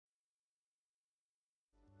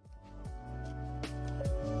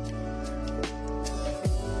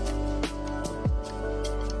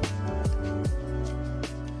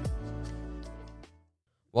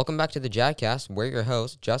Welcome back to the JADcast. We're your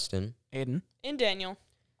hosts, Justin, Aiden, and Daniel.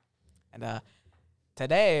 And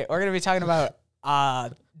today we're gonna be talking about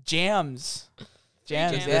jams.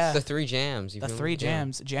 Jams, yeah. The three jams. The three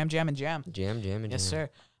jams. Jam, and jam. Jam, and yes, jam.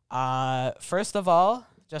 sir. First of all,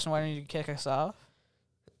 Justin, why don't you kick us off?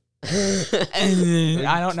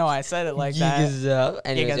 I don't know. I said it like that.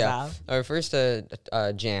 Anyways, yeah. Our first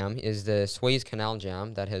jam is the Suez Canal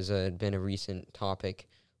jam that has been a recent topic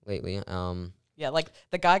lately. Yeah, like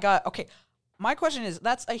the guy got... Okay, my question is,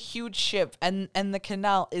 that's a huge ship, and the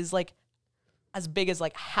canal is like as big as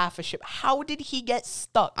like half a ship. How did he get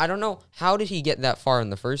stuck? I don't know. How did he get that far in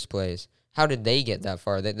the first place? How did they get that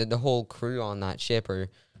far? The whole crew on that ship are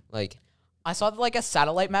like... I saw like a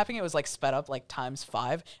satellite mapping. It was like sped up like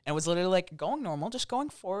 ×5, and it was literally like going normal, just going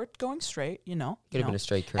forward, going straight. You know, could have been a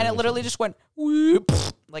straight curve, and it literally just went whoop,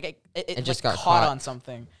 like it just got caught on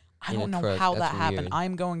something. I don't know how that happened.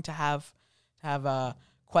 I'm going to have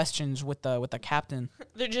questions with the captain.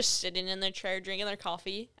 They're just sitting in their chair, drinking their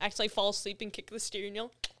coffee, actually fall asleep and kick the steering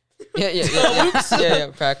wheel.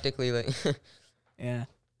 Yeah, practically like. Yeah.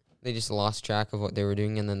 They just lost track of what they were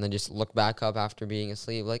doing, and then they just look back up after being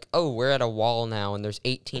asleep, like, oh, we're at a wall now, and there's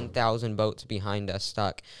 18,000 boats behind us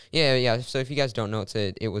stuck. Yeah. So if you guys don't know,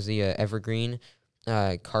 it was the Evergreen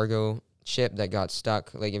cargo ship that got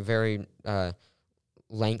stuck, like a very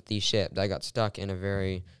lengthy ship that got stuck in a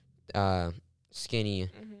very skinny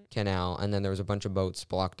canal, and then there was a bunch of boats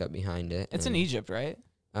blocked up behind it. It's in Egypt, right?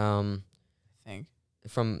 I think.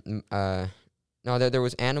 From... No, there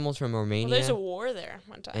was animals from Romania. Well, there's a war there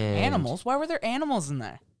one time. Animals? Why were there animals in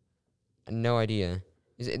there? No idea.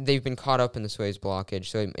 They've been caught up in the Suez blockage,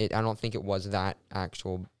 so I don't think it was the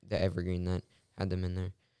Evergreen that had them in there.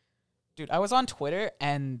 Dude, I was on Twitter,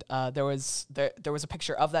 and there was a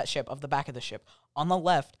picture of that ship, of the back of the ship. On the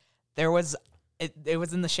left, it was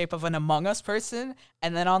in the shape of an Among Us person,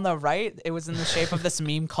 and then on the right, it was in the shape of this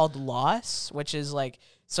meme called Loss, which is like...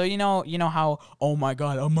 So you know how, oh my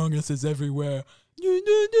god, Among Us is everywhere,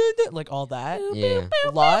 like all that. Yeah.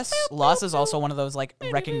 Loss is also one of those like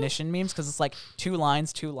recognition memes because it's like two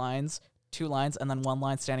lines, and then one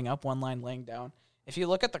line standing up, one line laying down. If you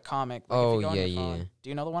look at the comic, like if you go on your phone, do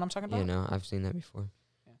you know the one I'm talking about? Yeah, no, I've seen that before.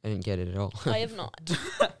 Yeah. I didn't get it at all. I have not.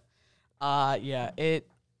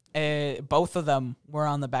 Yeah, both of them were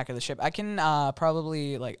on the back of the ship. I can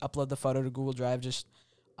probably like upload the photo to Google Drive. Just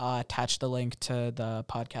attach the link to the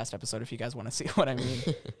podcast episode if you guys want to see what I mean.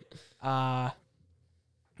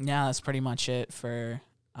 Yeah, that's pretty much it for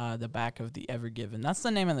the back of the Evergiven. That's the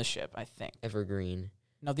name of the ship, I think. Evergreen.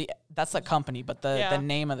 No, that's the company, but the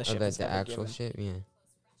name of the ship is the Evergiven. actual ship, yeah.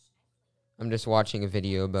 I'm just watching a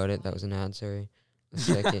video about it. That was an ad, sorry. Let's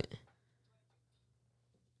check it.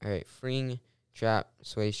 All right, freeing trap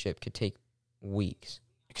Suez ship could take weeks.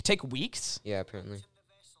 It could take weeks? Yeah, apparently.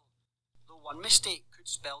 The one mistake could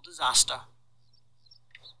spell disaster.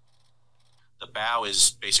 The bow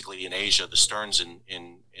is basically in Asia, the stern's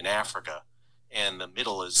in Africa, and the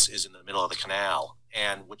middle is in the middle of the canal.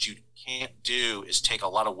 And what you can't do is take a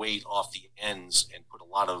lot of weight off the ends and put a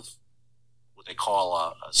lot of what they call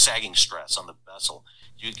a sagging stress on the vessel.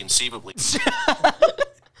 You conceivably...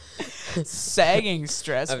 Sagging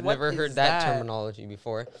stress? I've never heard that terminology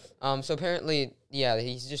before. So apparently, yeah,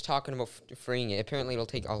 he's just talking about freeing it. Apparently it'll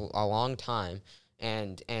take a long time.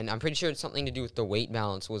 And I'm pretty sure it's something to do with the weight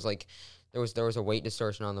balance. Was like there was a weight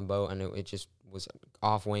distortion on the boat, and it just was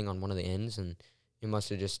off wing on one of the ends, and it must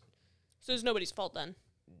have just. So it's nobody's fault then.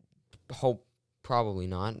 Probably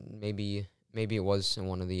not. Maybe it was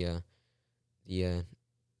one of the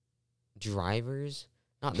drivers,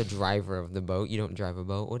 not the driver of the boat. You don't drive a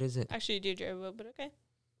boat. What is it? Actually, you do drive a boat, but okay.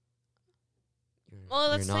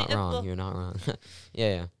 You're not wrong. You're not wrong.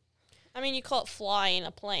 Yeah. I mean, you call it flying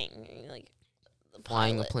a plane, like.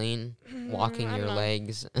 Flying a plane, walking your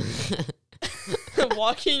legs.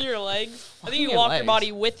 Walking your legs? I think you walk your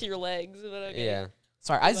body with your legs. But okay. Yeah.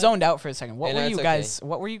 Sorry, I zoned out for a second. What were you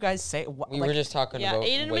guys saying? We were just talking about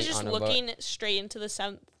Aiden was just looking boat. Straight into the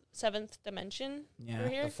seventh dimension. Yeah. Over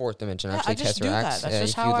here. The fourth dimension, Yeah, actually, I just do that. Tesseract. That's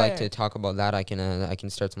just if how you'd like to talk about that, I can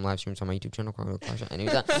start some live streams on my YouTube channel.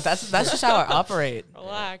 Anyways, that's just how I operate.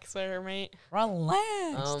 Relax there, mate.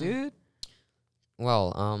 Relax, dude.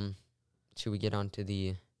 Well, should we get on to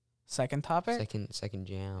the second topic? Second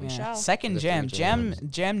jam. Yeah. Second jam.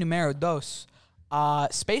 Jam numero dos.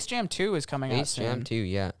 Space Jam 2 is coming out soon. Space Jam 2,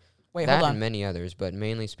 yeah. Wait, that hold on. and many others, but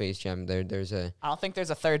mainly Space Jam. There's a... I don't think there's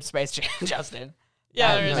a third Space Jam, Justin.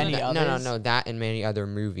 Yeah, and there is. many others. No. That and many other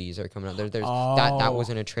movies are coming out. There's that was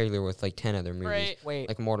in a trailer with like 10 other movies, Right. Wait.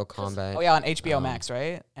 like Mortal Kombat. Oh yeah, on HBO Um, Max,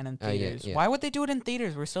 right? And in yeah, theaters. yeah. Why would they do it in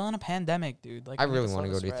theaters? We're still in a pandemic, dude. Like I we need really want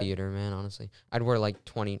to slow go the to spread. theater, man. Honestly, I'd wear like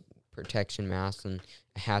 20 protection masks and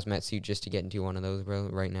a hazmat suit just to get into one of those, bro.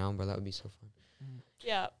 Right now, bro, that would be so fun.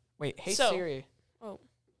 Yeah. Wait, hey So- Siri. Oh.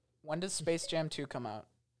 When does Space Jam 2 come out?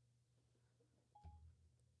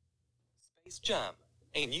 Space Jam,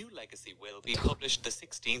 a new legacy will be published the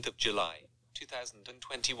 16th of July,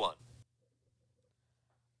 2021.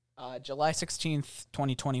 July 16th,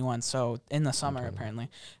 2021. So in the summer, apparently.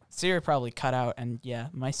 Siri probably cut out, and yeah,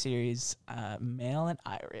 my Siri's male and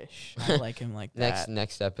Irish. I like him like that.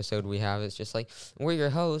 Next episode we have is just like, we're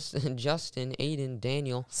your hosts, Justin, Aiden,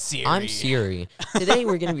 Daniel. Siri. I'm Siri. Today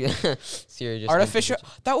we're gonna be Siri. Just Artificial.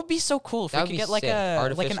 That would be so cool if That we would could be get like sick. an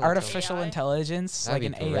Artificial artificial AI. intelligence, That'd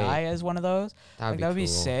like an be great. AI as one of those. That'd That would be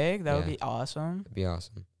cool. sick. That would Yeah. be awesome. That'd be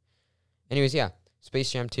awesome. Anyways, yeah,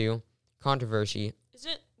 Space Jam 2, controversy. Is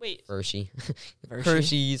it? Wait. Hershey. Hershey.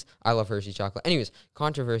 Hershey's. I love Hershey chocolate. Anyways,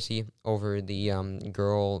 controversy over the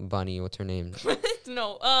girl bunny. What's her name?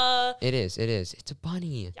 No. It is. It's a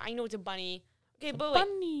bunny. Yeah, I know it's a bunny. Okay, but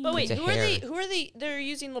Bunny. wait. It's a Who are they? hare. Who are they? They're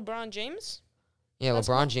using LeBron James. Yeah, That's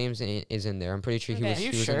LeBron James is in there. I'm pretty sure Okay. he was, Are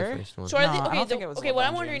you he was in sure? the first one. So are No, they? I Okay. don't think it was okay. What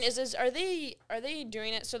I'm LeBron wondering James. is are they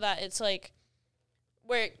doing it so that it's like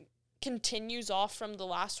where it continues off from the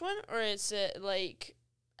last one, or is it like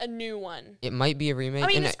a new one? It might be a remake. I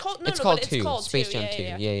mean, and it's called it's no, called but 2. It's called Space 2. Jam 2.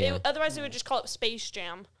 Yeah. Yeah. Otherwise, they would just call it Space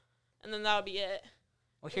Jam, and then that would be it.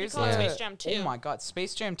 Well, here's call it the Space Jam 2. Oh my God,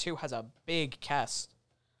 Space Jam 2 has a big cast.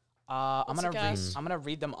 I'm What's gonna the cast? I'm gonna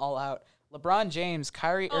read them all out. LeBron James,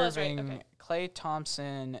 Kyrie Oh, that's right, Irving, okay. Klay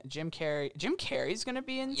Thompson, Jim Carrey. Jim Carrey's gonna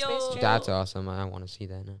be in Yo. Space Jam. That's awesome. I want to see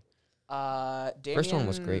that now. First one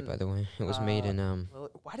was great, by the way. It was made in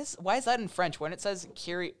Why is that in French? When it says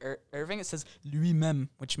Kyrie Irving, it says lui-même,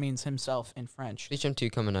 which means himself in French. Space Jam 2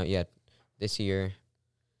 coming out yet this year.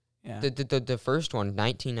 Yeah. The first one,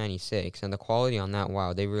 1996, and the quality on that,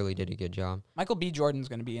 wow, they really did a good job. Michael B. Jordan's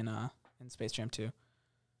gonna be in Space Jam 2.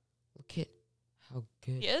 Look at how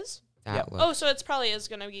good He is. that Yep. looks. Oh, so it's probably is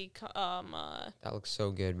gonna be That looks so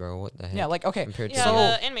good, bro. What the heck? Yeah, like okay. Compared to yeah. So,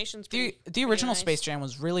 the animation's The pretty original nice. Space Jam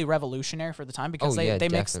was really revolutionary for the time because Oh, yeah, they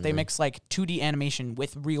definitely. mix like 2D animation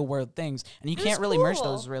with real world things, and you It can't was really merge cool.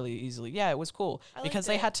 those really easily. Yeah, it was cool I because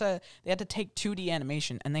liked they had to take 2D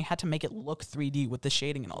animation and they had to make it look 3D with the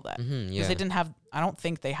shading and all that. Because yeah. they didn't have, I don't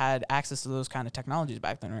think they had access to those kind of technologies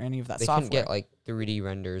back then or any of that They software. couldn't get like 3D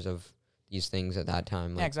renders of these things at that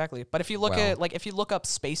time. Yeah, Like, exactly. But if you look Wow. at if you look up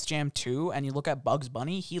Space Jam 2 and you look at Bugs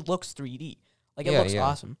Bunny, he looks 3D. Like it Yeah, looks yeah.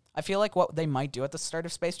 awesome. I feel like what they might do at the start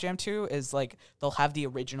of Space Jam 2 is like they'll have the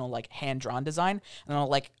original like hand drawn design and they'll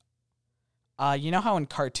like you know how in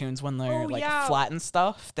cartoons when they're Oh, like yeah. flat and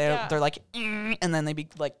stuff, they're Yeah. they're like and then they be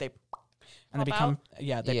like they and they Pop become out? they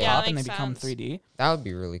Yeah. Yeah, pop that and they makes become sense. 3D. that would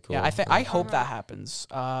be really cool. Yeah, I hope Uh-huh. that happens.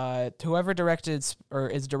 Whoever directed or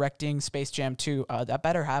is directing Space Jam 2, that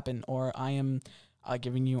better happen, or I am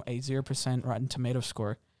giving you a 0% Rotten Tomato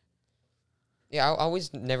score. Yeah, I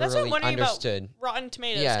always never That's what I'm really wondering understood. about Rotten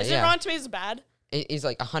Tomatoes. Yeah, is yeah. it Rotten Tomatoes bad? Is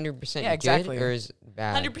like 100% Yeah, exactly. good or is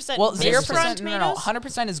bad? 100%. Well, mixed 0%, Rotten no, Tomatoes.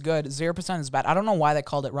 100% is good. 0% is bad. I don't know why they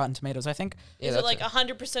called it Rotten Tomatoes. I think Yeah, Is it that's like a-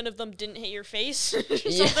 100% of them didn't hit your face? Or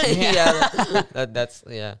Yeah, something? yeah, that's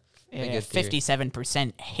a good theory.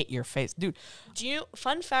 57% hit your face, dude. Do you?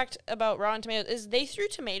 Fun fact about Rotten Tomatoes is they threw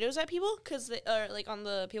tomatoes at people because they are like on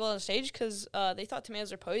the people on the stage because they thought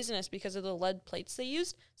tomatoes are poisonous because of the lead plates they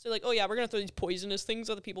used. So like, oh yeah, we're gonna throw these poisonous things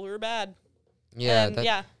at the people who are bad. Yeah, And, that,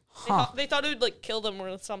 yeah. Huh. They thought it would like kill them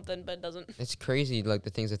or something, but it doesn't. It's crazy, like the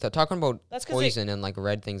things that talking about That's 'cause they- poison and like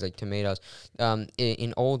red things like tomatoes.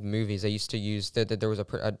 In old movies, they used to use that there was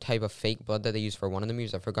a type of fake blood that they used for one of the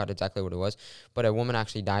movies. I forgot exactly what it was, but a woman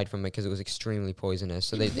actually died from it because it was extremely poisonous.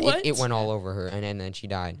 So it What? went all over her, and then she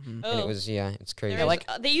died. And it Oh. was it's crazy. There is- like-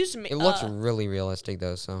 they used it looks really realistic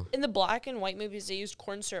though. So in the black and white movies they used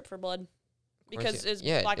corn syrup for blood because it's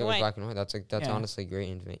yeah, black it and was white. black and white. That's Yeah. honestly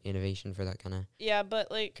great innovation for that kind of. Yeah, but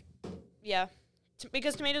like, yeah,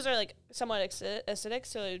 because tomatoes are like somewhat acidic,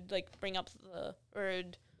 so it'd like bring up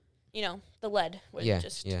the lead would Yeah,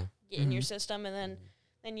 just yeah. get in your system, and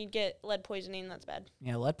then you'd get lead poisoning. That's bad.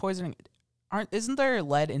 Yeah, lead poisoning. Isn't there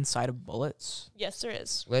lead inside of bullets? Yes, there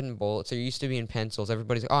is. Lead and bullets. There used to be in pencils.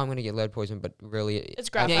 Everybody's like, oh, I'm gonna get lead poison, but really, It's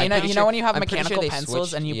I'm- graphite. Yeah, I'm you pretty know sure- when you have I'm pretty sure mechanical they pencils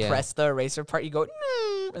switched- and you yeah. press the eraser part, you go.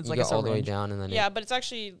 It's you like go a all the way syringe. down, and then Yeah, but it's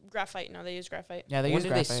actually graphite. No, they use graphite. Yeah, they when use did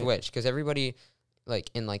graphite. they switch? Because everybody, like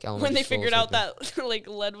in like elementary When they school figured or out something- that like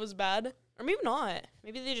lead was bad, Or maybe not.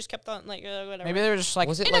 Maybe they just kept on, like, whatever. Maybe they were just like,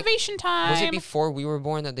 Was it, like- innovation time. Was it before we were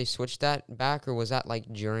born that they switched that back, or was that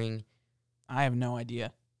like during? I have no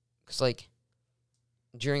idea. Because like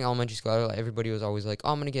during elementary school, like, everybody was always like,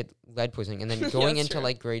 "Oh, I'm gonna get lead poisoning," and then going that's into true.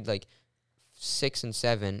 like grade like 6 and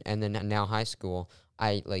 7, and then now high school,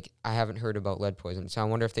 I haven't heard about lead poisoning. So I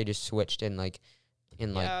wonder if they just switched in like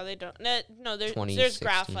Yeah, they don't. No, there's 2016-ish.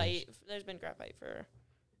 graphite. There's been graphite for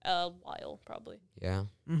a while, probably. yeah.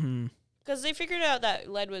 Mm-hmm. Because they figured out that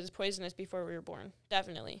lead was poisonous before we were born.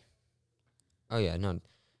 Definitely. Oh yeah, no,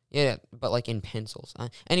 yeah, but like in pencils.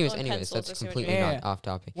 Anyways, Oh, in pencils, I that's see what you completely mean. not Yeah. off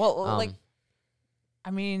topic. Well, like,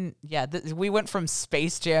 I mean, yeah, we went from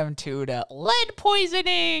Space Jam 2 to lead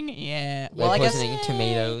poisoning. Yeah. lead Well, I guess. poisoning,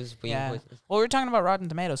 tomatoes being Yeah. poisonous. Well, we were talking about Rotten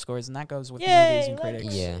Tomato scores, and that goes with movies Yay, and lead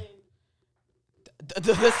critics. Yeah.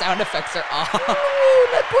 The sound effects are off.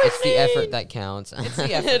 It's the effort that counts. It's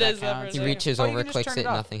the effort It that is counts. effort. He Yeah. reaches Oh, you over, can just clicks turn it, it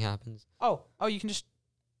off. nothing happens. Oh, you can just.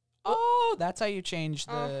 Oh, that's how you change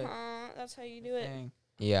the That's how you do it. thing.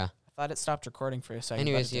 Yeah. I thought it stopped recording for a second. but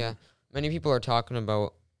Anyways, it yeah. didn't. Many people are talking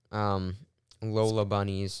about Lola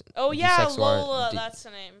bunnies. Oh, yeah, desexual- Lola. de- That's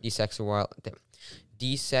the name.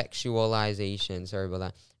 desexualization. Sorry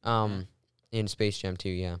about that. In Space Jam 2,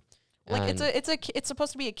 yeah. Like And it's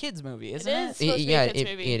supposed to be a kids movie, isn't is. it? It's supposed to be a yeah, kids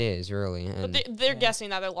movie. it is really. But And they're Yeah. guessing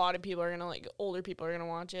that a lot of people are going to, like, older people are going to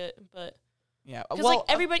watch it. But Yeah. 'Cause, like,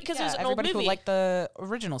 everybody- 'cause it was an old everybody who movie. liked the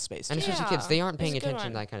original Space Jam. and especially kids, Yeah, they aren't it's a paying good attention to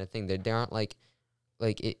one. that kind of thing. They aren't like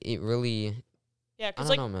it really. yeah, I because, don't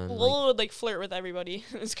like, know, man, Lola would, like, flirt with everybody.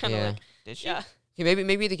 It's kind of Yeah. like, Did she? yeah. Okay,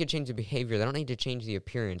 maybe they could change the behavior. They don't need to change the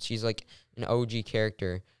appearance. She's like an OG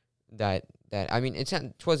character that I mean, it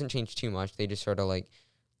wasn't changed too much. They just sort of like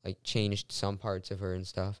changed some parts of her and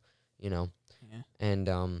stuff, you know. Yeah.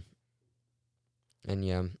 And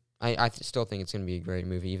yeah, I still think it's gonna be a great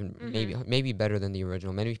movie. Even maybe better than the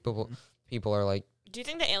original. Many people are like, Do you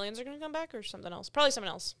think the aliens are going to come back or something else? Probably something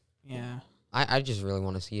else. Yeah. I just really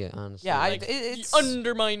want to see it. Honestly, Yeah, Like, it's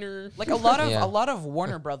Underminer. like a lot of Yeah. a lot of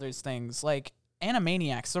Warner Brothers things, like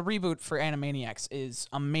Animaniacs. The reboot for Animaniacs is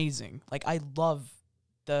amazing. Like I love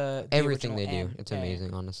the everything original they do, An- it's yeah, yeah.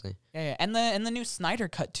 amazing. Honestly, Yeah, and the new Snyder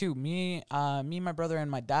cut too. Me, my brother,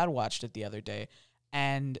 and my dad watched it the other day,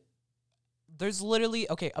 and there's literally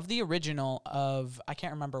of the original of I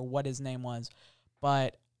can't remember what his name was,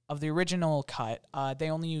 but of the original cut, they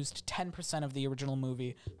only used 10% of the original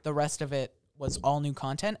movie. The rest of it was all new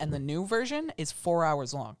content, and the new version is 4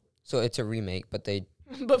 hours long. so it's a remake, but they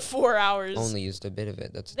But 4 hours. only used a bit of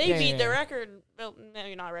it. That's They Yeah, beat yeah, their yeah. record. Well,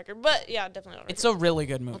 maybe not a record, but yeah, definitely not a record. It's a really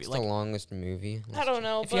good movie. what's Like the longest movie. I don't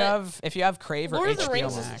know, if but you have Crave or Lord of HBO the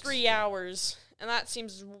Rings Max. is 3 hours, and that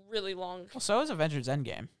seems really long. Well, so is Avengers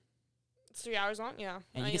Endgame. It's 3 hours long, yeah. And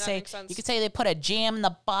I you mean, could that say makes sense. they put a jam in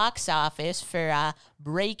the box office for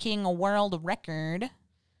breaking a world record.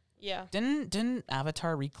 Yeah. Didn't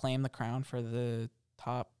Avatar reclaim the crown for the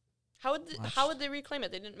top? How would they reclaim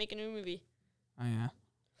it? They didn't make a new movie. Oh yeah.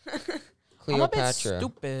 Cleopatra, I'm a bit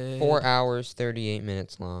stupid. 4 hours 38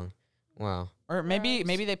 minutes long. Wow. Or maybe Hours.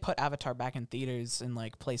 maybe they put Avatar back in theaters in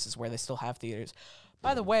like places where they still have theaters.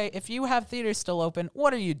 By the way, if you have theaters still open,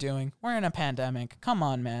 what are you doing? We're in a pandemic. Come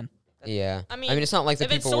on, man. Yeah. I mean, it's not like the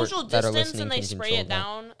if it's people social that are distance listening and they can spray control it that.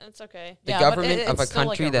 down, it's okay. The Yeah, but government of a it's still, like,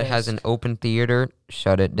 country a that has an risk. open theater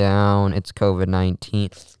shut it down. It's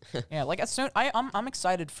COVID-19. Yeah, like as soon I'm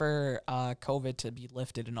excited for COVID to be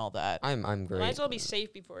lifted and all that. I'm great. Might as well be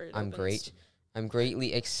safe before it I'm opens. great. I'm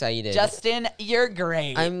greatly excited. Justin, you're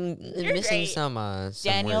great. I'm missing great. some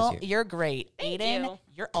Daniel, words here. you're great. Thank Aiden, you.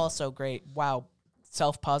 you're also great. Wow,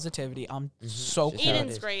 self-positivity. I'm so Just proud. how it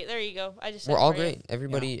Eden's is. great. There you go. I just We're said all great. great.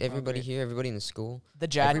 Everybody, Yeah, we're all everybody great. here, everybody in the school. The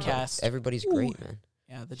Everybody- JADcast. Everybody's great, man.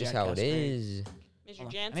 Yeah, the Just how it JADcast. great. is. Mr. Hold on. I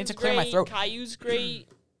Jansen's need to clear my great. throat. Caillou's great.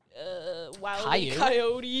 Wild Caillou?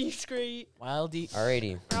 Coyote's great. Wildy,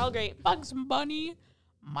 Alrighty. We're all great. Bugs Bunny,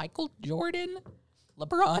 Michael Jordan,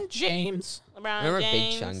 LeBron James. LeBron Remember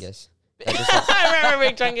James. Big Chungus? I remember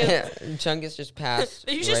Big Chungus. Chungus just passed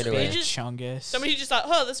You right just- you away. Big just- Chungus. Somebody just thought,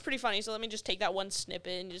 oh, that's pretty funny, so let me just take that one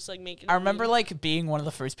snippet and just like make it. I a remember meme. like being one of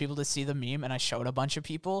the first people to see the meme, and I showed a bunch of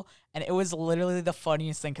people, and it was literally the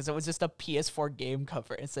funniest thing because it was just a PS4 game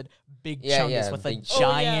cover. It said Big Yeah, Chungus yeah, with Big a Chungus. Oh,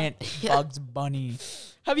 yeah. giant Bugs Bunny.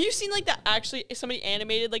 Have you seen like that? Actually, somebody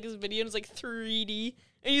animated like his video and it's like 3D,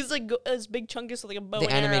 and he's like as Big Chungus with like a bow They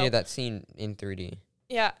and arrow. animated that scene in 3D.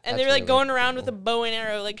 Yeah, and That's they were like really going around with a cool. bow and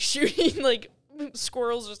arrow, like shooting like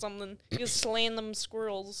squirrels or something. He was slaying them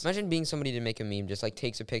squirrels. Imagine being somebody to make a meme, just like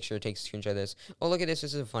takes a picture, takes a screenshot of this. Oh, look at this.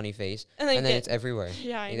 This is a funny face. And And then then get- it's everywhere.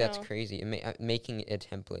 Yeah, I Like, that's know. crazy. Making a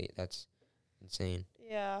template, that's insane.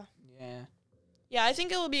 Yeah, Yeah. yeah. I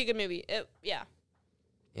think it will be a good movie. Yeah.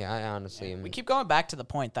 Yeah, I honestly am. We keep going back to the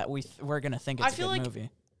point that we're gonna think it's I a feel good like movie.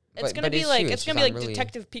 It's But- gonna but be it's like true, it's it's gonna just be not like really-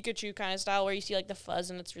 Detective Pikachu kind of style where you see like the fuzz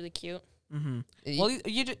and it's really cute. Well,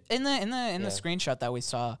 in the screenshot that we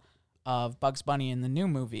saw of Bugs Bunny in the new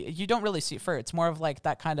movie, you don't really see fur. It's more of like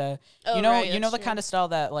that kind of Oh, you know right, you know that's the kind true. of style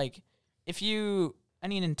that like if you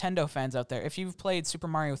any Nintendo fans out there, if you've played Super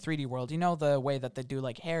Mario 3D World, you know the way that they do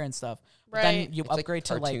like hair and stuff. But then Right. you It's upgrade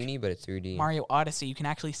to like cartoony, but it's 3D. Mario Odyssey, you can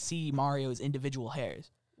actually see Mario's individual hairs.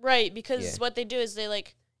 Right, because Yeah. what they do is they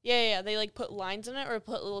like they like put lines in it or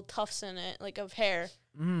put little tufts in it like of hair,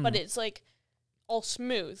 Mm. but it's like all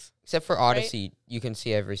smooth. Except for Odyssey, you can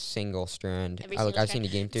see every single strand. Every I've single seen the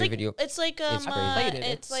game It's theory like video. it's like It's crazy. Played it,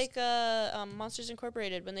 it's it's- like Monsters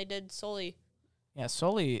Incorporated when they did Yeah,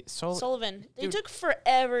 Sully. Sullivan. They Dude. took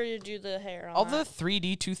forever to do the hair on All the that.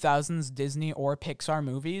 3D 2000s Disney or Pixar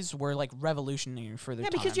movies were like revolutionary for their Yeah,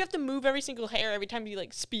 time. because you have to move every single hair every time you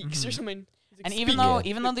like speaks or something. He's like, and "Speak." even though Yeah.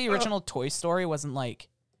 even though the original Toy Story wasn't like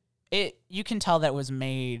it, you can tell that was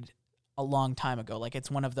made a long time ago. Like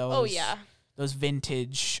it's one of those. Oh yeah, Those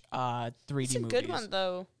vintage 3D it's a movies. good one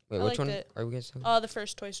though. Wait, I which liked one it. are we guys talking? The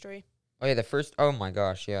first Toy Story. Oh yeah, the first. Oh my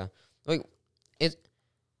gosh, yeah. Like,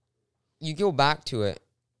 you go back to it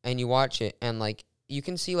and you watch it, and like you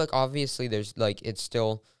can see, like obviously there's like it's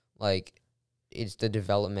still like it's the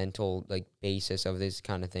developmental like basis of these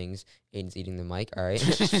kind of things. Aiden's eating the mic. All right.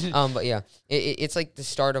 But yeah, it's like the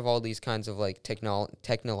start of all these kinds of like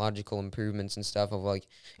technological improvements and stuff. Of like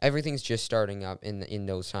everything's just starting up in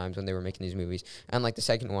those times when they were making these movies. And like the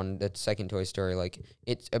second Toy Story, like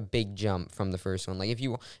it's a big jump from the first one. Like if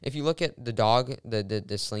you look at the dog,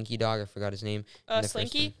 the Slinky dog, I forgot his name. in the first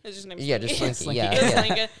Slinky? one. Is his name Yeah, just Slinky? Slinky. Yeah, It's yeah.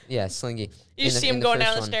 Slinky. Yeah, Slinky. You just see him going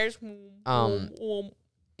down the stairs.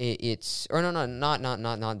 It's or no,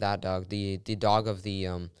 not that dog. The dog of the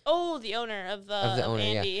Oh, the owner of the owner.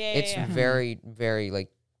 Andy. Yeah, Yeah, it's yeah. very like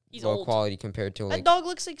He's low old. quality compared to That like. dog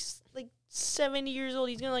looks like 70 years old.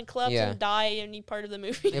 He's gonna like collapse Yeah. and die any part of the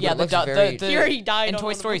movie. Yeah, Yeah, but the, it looks very- He already died in on Toy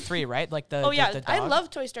one of Story them. 3, right? Like the Oh yeah, the I dog. love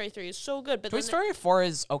Toy Story 3. It's so good. But Toy then Story 4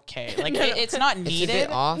 is okay. Like No, no. it's not It's a needed. bit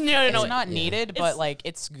off. No, It's not Yeah. needed, It's- but like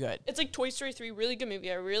it's good. it's like Toy Story 3, really good movie.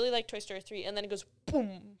 I really like Toy Story 3, and then it goes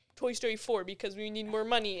boom, Toy Story 4 because we need more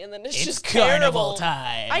money, and then it's just carnival terrible.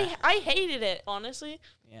 time. I hated it, honestly.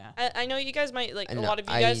 yeah. I know you guys might like I a know, lot of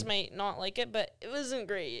you I- guys might not like it, but it wasn't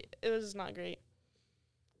great. It was not great.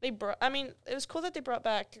 It was cool that they brought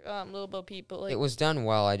back Little Bo Peep, but like It was done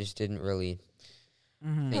well. I just didn't really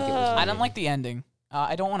Mhm. think it was. I I really- don't like the ending.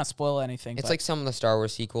 I don't want to spoil anything. It's but like some of the Star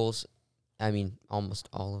Wars sequels. I mean, almost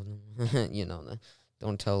all of them. You know,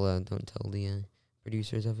 don't tell the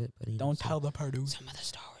producers of it. But you know, don't tell the producer. some of the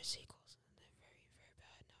Star Wars sequels.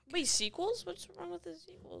 wait, sequels? What's wrong with the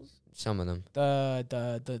sequels? Some of them.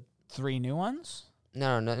 The 3 new ones?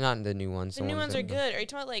 No, not the new ones. The new ones that are good. Are you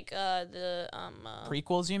talking about like the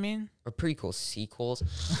Prequels, you mean? Or prequels, sequels.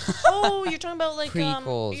 Oh, you're talking about like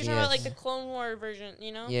Prequels, you're talking about like yes. the Clone War version,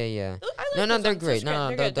 you know? Yeah, yeah. I like No, those they're ones. great. Those are No,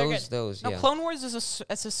 good. They're good. They're those, good. those. No, Yeah. Clone Wars is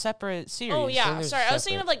it's a separate series. Oh yeah, they're sorry. I was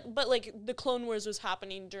thinking of separate. like, but like the Clone Wars was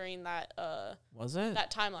happening during that Was it? that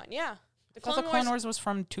timeline. Yeah, the I thought the Clone Wars was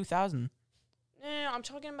from 2000. No, I'm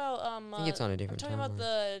talking about I think it's on a different I'm talking about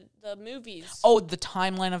timeline. the movies. Oh, the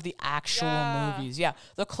timeline of the actual Yeah. movies. Yeah.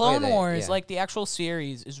 The Clone they- Wars, yeah. like the actual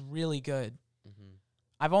series, is really good. Mhm.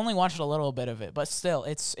 I've only watched a little bit of it, but still,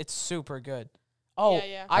 it's super good. Oh, Yeah,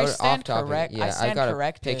 yeah. I Off stand topic, correct. Yeah, I stand got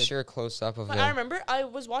corrected. a picture close up of But the. I remember I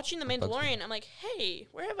was watching The Bugs Bunny. Mandalorian. I'm like, hey,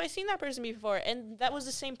 where have I seen that person before? And that was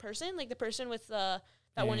the same person, like the person with that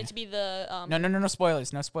Yeah. wanted to be the No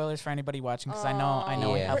spoilers. No spoilers for anybody watching, because I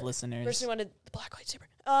know we Yeah. have Per- listeners. person who wanted the black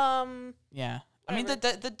lightsaber. Yeah. I mean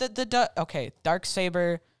Whatever. okay, Dark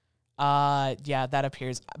Saber. Yeah, that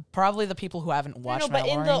appears. Probably the people who haven't watched but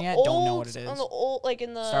in the Mandalorian yet old, don't know what it is. on the old, like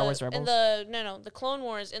in the Star Wars in Rebels? the Clone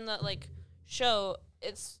Wars in the like show,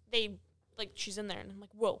 they like she's in there, and I'm like,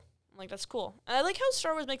 whoa, I'm like that's cool. And I like how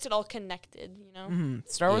Star Wars makes it all connected, you know?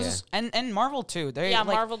 Star Wars Yeah. is, and Marvel too. They Yeah,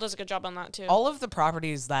 like, Marvel does a good job on that too. all of the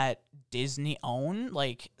properties that Disney own,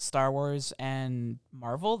 like Star Wars and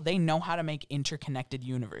Marvel, they know how to make interconnected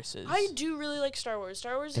universes. I do really like Star Wars.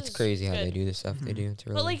 Star Wars It's is crazy how good. they do the stuff they do. It's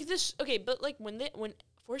really. But like this, okay, but like when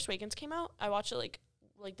Force Awakens came out, I watched it like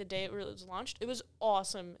the day it was launched. It was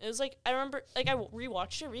awesome. It was like I remember like I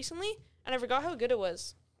rewatched it recently and I forgot how good it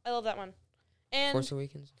was. I love that one. And Force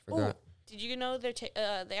Awakens. oh, Forgot. did you know they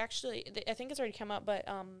actually I think it's already come out, but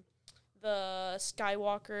the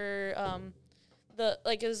Skywalker the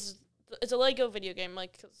like is it's a Lego video game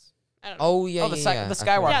like 'cause I don't know. Oh yeah, Oh, the yeah, Sky- yeah. the I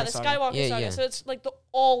forgot. Skywalker Yeah, the saga. Skywalker Yeah, saga. yeah. So it's like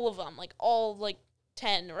all of them, like all like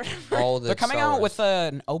 10 or whatever. All the They're coming Star out Wars. with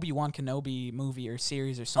an Obi-Wan Kenobi movie or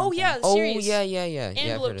series or something. Oh yeah, the Oh series. yeah. And Yeah, I've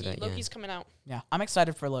heard Loki. of that. Yeah. Loki's coming out. Yeah, I'm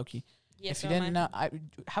excited for Loki. Yes, if you so am didn't know,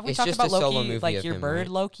 have we It's talked just about a solo Loki, movie like of your him, bird right?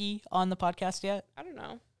 Loki, on the podcast yet? I don't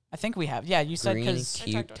know. I think we have. Yeah, you said Green and because I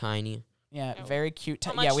cute, talked about- tiny. yeah, Oh. very cute.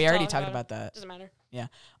 Not Yeah, much we to already talk talked about. about that. Doesn't matter.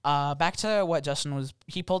 Back to what Justin was.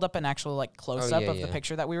 He pulled up an actual like close up yeah, of the yeah.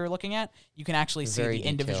 picture that we were looking at. You can actually see Very the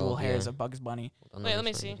individual detailed, hairs yeah. of Bugs Bunny. Wait, let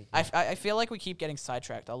me see. I feel like we keep getting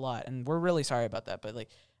sidetracked a lot, and we're really sorry about that. But like,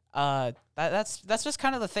 that's just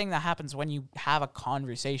kind of the thing that happens when you have a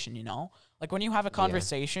conversation. You know, like when you have a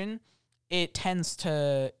conversation, it tends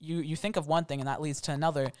to you think of one thing and that leads to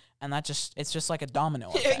another, and it's just like a domino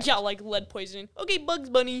effect. Yeah, like lead poisoning. Okay, Bugs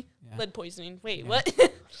Bunny. Yeah. Lead poisoning. Wait, what?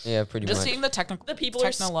 Yeah, pretty Just much. seeing the people are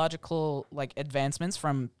technological like advancements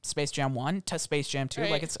from Space Jam 1 to Space Jam 2,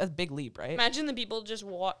 Right. like it's a big leap, right? Imagine the people just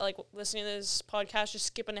like listening to this podcast, just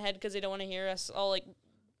skipping ahead because they don't want to hear us all like,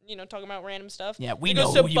 talking about random stuff. Yeah, we It know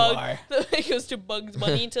goes to who you are. It goes to Bugs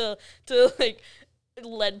Bunny to like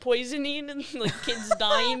lead poisoning and like kids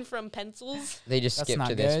dying from pencils. They just That's skip not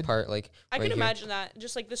to this good. part, like I right can here. imagine that,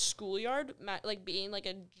 just like the schoolyard, like being like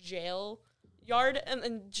a jail yard, and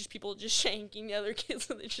then just people just shanking the other kids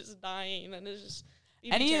and they're just dying, and it's just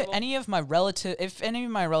it'd be terrible. Any of my if any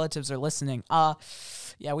of my relatives are listening,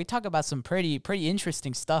 yeah, we talk about some pretty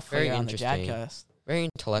interesting stuff Very here on the interesting. JADcast. Very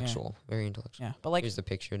intellectual. Very intellectual. Yeah, but like, Here's the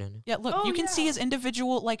picture, Daniel. yeah, look, Oh, you can see yeah. his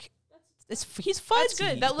individual like, he's fuzzy. That's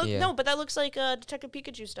good. That Yeah. No, but that looks like Detective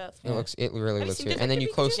Pikachu stuff. It looks. It really Have you looks seen good. And then you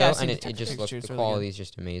Detective close Pikachu? Yeah, I've out, seen and it Detective just looks. Pikachu, The it's really quality good. is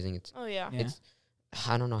just amazing. It's. Oh yeah. Yeah. It's.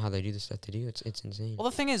 I don't know how they do the stuff to do. It's insane. Well,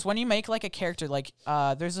 the thing is, when you make like a character, like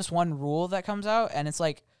there's this one rule that comes out, and it's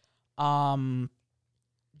like,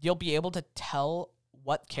 you'll be able to tell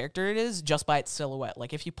what character it is just by its silhouette.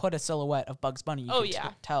 Like if you put a silhouette of Bugs Bunny, you Oh, can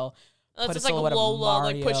yeah. tell. That's Put a just like silhouette of Lola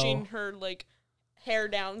like Mario. pushing her like hair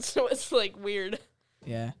down, so it's like weird.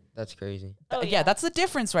 Yeah, That's crazy. Oh, yeah, that's the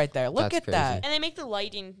difference right there. Look That's at crazy. that. And they make the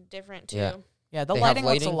lighting different too. Yeah. Yeah, the They have lighting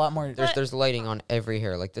looks a lighting. lot more. There's lighting on every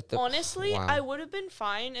hair. Like the Honestly, wow. I would have been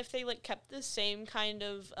fine if they like kept the same kind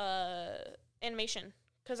of animation,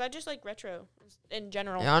 because I just like retro in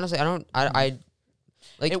general. Yeah, honestly, I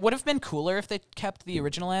like. It would have been cooler if they kept the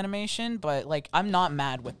original animation, but like I'm not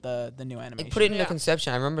mad with the new Like, animation. put it into Yeah.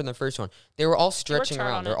 conception. I remember in the first one, they were all stretching hard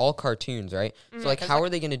around. on They're it. all cartoons, right? So like, 'cause, how like, are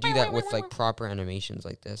they going to do that with like proper animations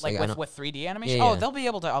like this? like I with, don't- with 3D animation. Yeah, Oh, yeah. they'll be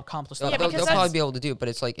able to accomplish They'll, that. Yeah, they'll, because they'll probably that's- be able to do it, but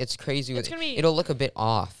it's like it's crazy. It's gonna be- It'll look a bit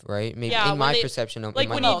off, right? Maybe Yeah, in when my they- perception, Like it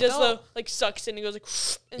when might he not. does the like sucks and he goes like,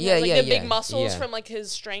 and Yeah, has, like yeah, the big yeah, muscles yeah. from like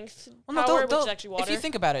his strength Well, no, power, which they'll- is actually water. if you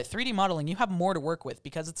think about it, 3D modeling, you have more to work with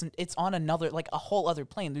because it's on another like a whole other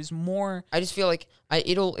plane. There's more. I just feel like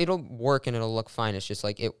it'll work and it'll look fine. It's just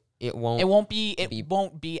like it won't. It won't be be-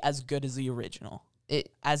 won't be as good as the original. It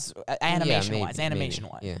As yeah, animation maybe, wise, animation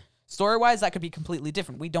wise. Yeah, Story wise, that could be completely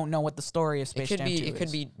different. We don't know what the story of it Space could Jam be 2 it could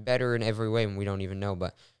is. be better in every way, and we don't even know.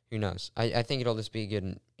 But who knows? I think it'll just be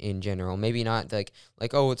good in general. Maybe not like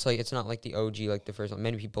oh, it's not like the OG like the first one.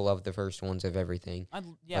 Many people love the first ones of everything.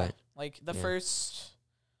 Yeah, but- like the yeah. first.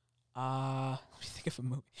 Let me think of a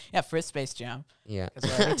movie. Yeah, first Space Jam. Yeah. 'Cause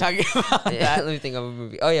we're already talking about Yeah, that. let me think of a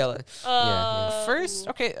movie. Oh yeah, yeah. First,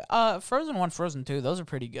 okay, Frozen 1, Frozen 2, those are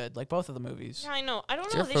pretty good. Like both of the movies. Yeah, I know. I don't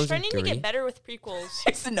Is know. there They're Frozen starting to 3? get better with prequels.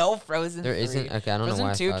 There's no Frozen There 3. isn't. Okay, I don't know Frozen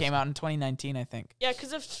why. 2 I came out in 2019, I think. Yeah,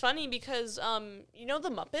 because it's funny because you know the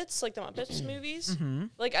Muppets, like the Muppets movies. Mm-hmm.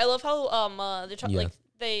 Like I love how they're Yeah.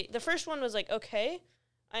 like the first one was like okay,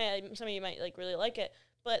 some of you might like really like it,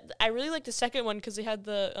 but I really like the second one because they had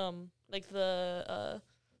the like the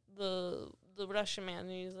Russian man,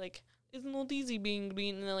 and he's like, it's not easy being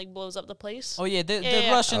green, and then like blows up the place. Oh, yeah, the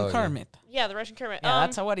Yeah. Russian Oh, yeah. Kermit. Yeah, the Russian Kermit. Yeah,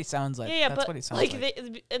 that's what he sounds like. yeah, that's but what he sounds like like.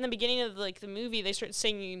 they, in the beginning of like the movie, they start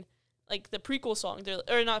singing like the prequel song,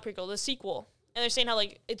 or not prequel, the sequel, and they're saying how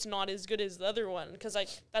like it's not as good as the other one because like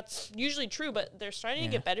that's usually true, but they're starting to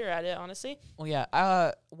Yeah. get better at it, honestly. Well,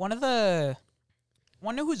 yeah,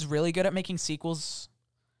 one who's really good at making sequels,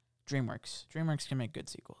 DreamWorks. DreamWorks can make good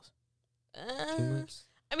sequels. DreamWorks?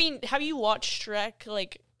 I mean, have you watched Shrek,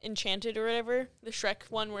 like Enchanted or whatever? The Shrek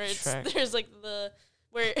one where it's Shrek. there's like the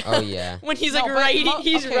where Oh yeah. when he's No, like but writing,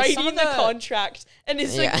 okay, some writing of the the- contract, and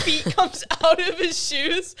his Yeah. like feet comes out of his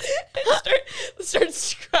shoes and starts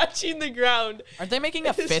scratching the ground. Aren't they making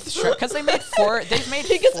a fifth Shrek? Because they made four. They've made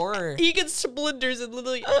He gets 4. he gets splinters in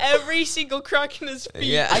literally every single crack in his feet.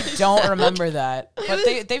 Yeah. I don't remember that. But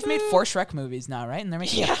they've made 4 Shrek movies now, right? And they're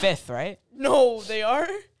making Yeah. a 5th, right? No, they are.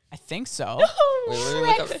 I think so. Wait, let me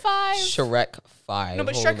look up Shrek 5. No,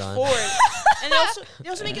 but Hold Shrek on. 4. And they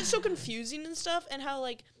also make it so confusing and stuff, and how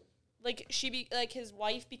like she be like his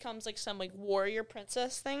wife becomes like some like warrior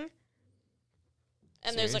princess thing.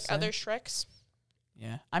 And there's like Seriously? other Shreks.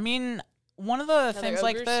 Yeah. I mean, one of the things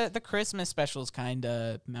like ogres? the Christmas special is kind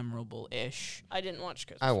of memorable-ish. I didn't watch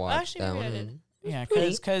Christmas. I watched Actually, that maybe one. I did. Yeah,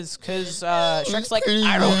 cause Shrek's like,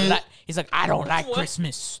 I don't like. He's like, I don't like What?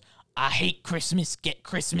 Christmas. I hate Christmas. Get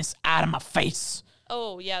Christmas out of my face.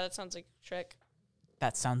 Oh yeah, that sounds like Shrek.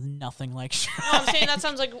 That sounds nothing like Shrek. No, I'm saying that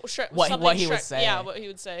sounds like Shrek. What something he would Shrek- say. Yeah, what he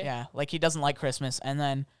would say. Yeah, like he doesn't like Christmas, and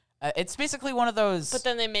then it's basically one of those. But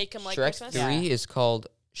then they make him like Shrek Christmas. 3 is called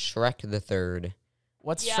Shrek the Third.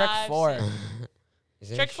 What's Yeah, Shrek I've 4? seen- Is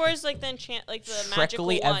there Shrek 4 is like the enchant, like the magical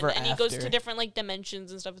Shrekly one, ever and he goes after. to different like dimensions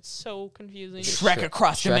and stuff. It's so confusing. Shrek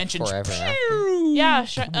across Shrek dimensions. Forever After. Yeah,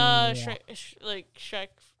 like Shrek,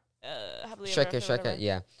 happily ever Shrek, after, Shrek, whatever.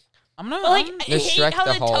 yeah. I'm not. But like, I'm- I There's hate Shrek how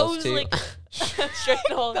the the Halls, toes too. like Shrek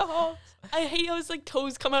the Halls. I hate how his like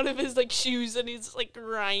toes come out of his like shoes and he's like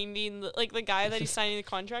grinding the guy that he's signing the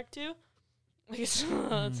contract to. Like it's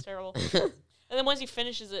terrible. And then once he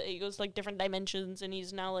finishes it, he goes like different dimensions and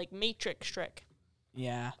he's now like Matrix Shrek.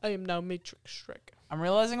 yeah. I am now Matrix Shrek. I'm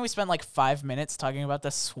realizing we spent like 5 minutes talking about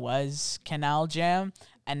the Suez Canal jam,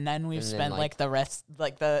 and then we've And then, spent like- like the rest,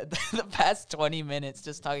 like the the past 20 minutes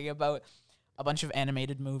just talking about a bunch of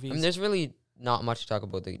animated movies. I mean, there's really not much to talk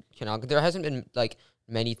about the canal. There hasn't been like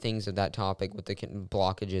many things of that topic with the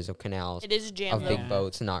blockages of canals It is a jam of though. big Yeah.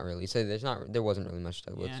 boats. Not really. So there wasn't really much to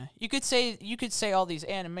talk about. yeah, you could say all these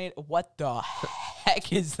animated. What the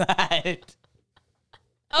heck is that?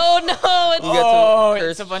 Oh no! It's You got some Oh, it's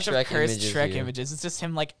cursed a bunch Shrek of cursed images Shrek here. images. It's just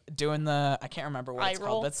him like doing the I can't remember what Eye it's roll?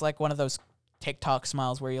 called. But it's like one of those TikTok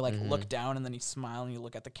smiles where you like Mhm. look down and then you smile and you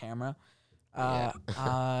look at the camera. Yeah.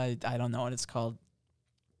 I don't know what it's called.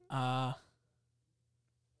 Oh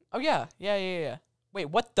yeah. Wait,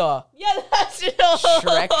 what the yeah, that's it.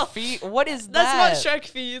 Shrek feet? What is That's that? not Shrek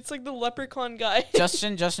feet. It's like the leprechaun guy.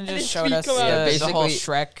 Justin just his showed feet us come out. Yeah, the whole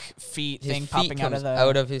basically, Shrek feet His thing feet popping out comes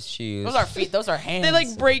of the. his shoes. Those are feet. Those are hands. They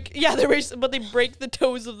like break. Yeah, but they break the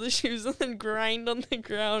toes of the shoes and then grind on the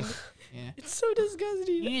ground. Yeah. It's so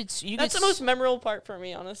disgusting. You That's could the most memorable part for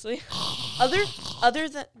me, honestly. other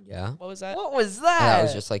than Yeah. what was that? What was that? That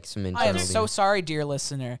was just like some I internal. am so sorry, dear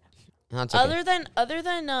listener. That's okay. Other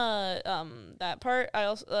than that part, I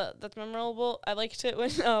also that's memorable. I liked it when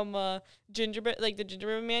gingerbread the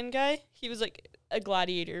gingerbread man guy, he was like a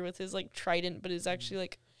gladiator with his like trident, but is actually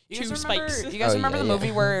like You two guys remember, spikes. you guys Oh, remember yeah, the yeah.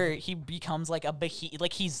 movie where he becomes like a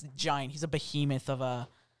like he's giant. He's a behemoth of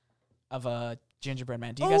a gingerbread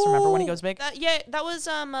man. Do you guys remember when he goes big? That was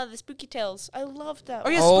the Spooky Tales. I loved that. Oh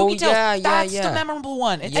yeah, Oh, Spooky Tales. yeah, That's yeah. the memorable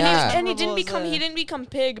one. It's Yeah. not as And he memorable didn't as become he didn't become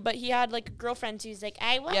pig, but he had like a girlfriend. So he's like,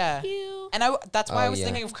 I want Yeah. you. And that's why Oh, I was yeah.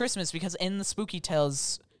 thinking of Christmas, because in the Spooky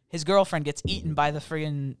Tales, his girlfriend gets eaten by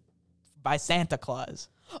by Santa Claus.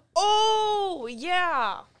 Oh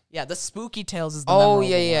yeah. Yeah, the Spooky Tales is the Oh memorable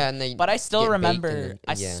yeah, yeah. one. And they But I still get baked remember. in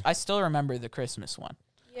the- yeah. I still remember the Christmas one.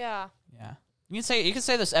 Yeah. Yeah, you can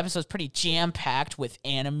say this episode's pretty jam packed with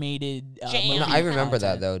animated. Jam. movie No, I remember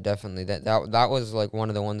that content. though. Definitely that was like one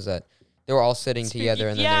of the ones that they were all sitting Spooky- together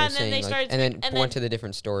and then yeah, they were and then saying they like, started and then speak- and went then- to the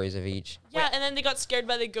different stories of each. Yeah, and then they got scared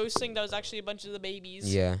by the ghost thing. That was actually a bunch of the babies.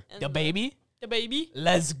 Yeah. And The baby. The baby.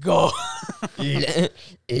 Let's go.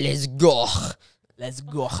 Let's go. Let's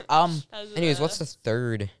go. That was, Anyways, what's the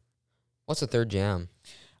third jam?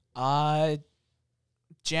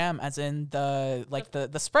 Jam, as in the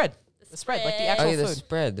spread. The spread, like the Oh actual yeah, the food.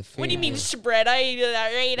 spread, the food. What do you mean spread? I ate it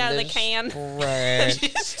right out of the can. Spread.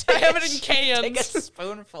 I have it in Take a cans.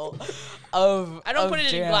 spoonful of. I don't of put it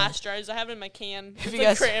in jam. glass jars. I have it in my can. If It's you like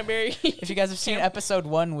guys- cranberry. If you guys have seen episode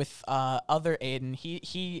 1 with other Aiden,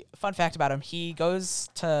 he fun fact about him, he goes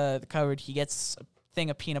to the cupboard, he gets a thing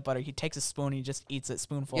of peanut butter, he takes a spoon, he just eats it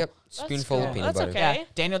spoonful. Yep, spoonful cool. of peanut That's butter. okay. Yeah,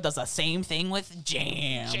 Daniel does the same thing with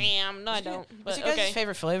jam. Jam. No, I don't. What's But your guys' okay.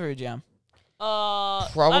 favorite flavor of jam?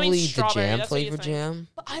 Probably I mean, the strawberry, jam that's what you flavor think. jam.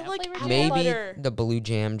 But I like apple Maybe butter. the blue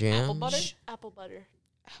jam. Apple butter? Apple butter.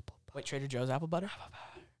 Wait, Trader Joe's apple butter?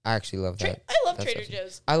 I actually love that. I love That's Trader awesome.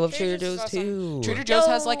 Joe's. I love Trader Trader Joe's Joe's is awesome. too. Trader Joe's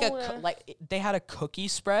has like No. they had a cookie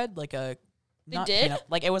spread, like a They not did? peanut,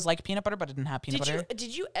 like it was like peanut butter, but it didn't have peanut butter.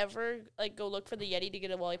 Did you ever like go look for the Yeti to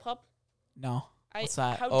get a lollipop? No. What's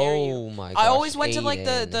that? How dare you? Oh my gosh. I always went to like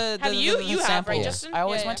the Have you the have, samples. right, Justin? I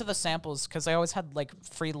always Yeah, went yeah. to the samples because I always had like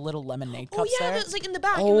free little lemonade Oh cups yeah, there. that's like in the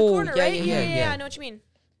back, in Oh, the corner, yeah, right? yeah, yeah. I know what you mean.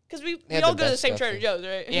 Because we had all the go to the best same stuff Trader there. Joe's,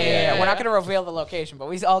 right? Yeah. We're not gonna reveal the location, but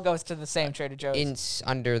we all go to the same Trader Joe's.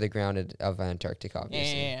 under the ground of Antarctica,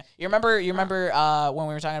 obviously. Yeah. You remember when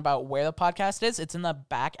we were talking about where the podcast is? It's in the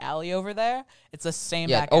back alley over there. It's the same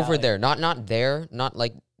Yeah, back over alley. there, not there, not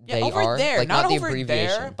like Yeah, they over are, there, like not the over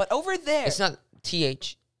abbreviation. there, but over there. It's not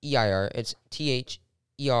THEIR, it's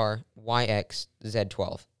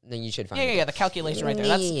THERYXZ12. then you should find Yeah, it. yeah, the calculation right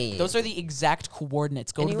there. Those are the exact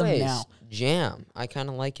coordinates. Go to them now. Jam. I kind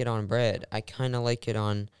of like it on bread. I kind of like it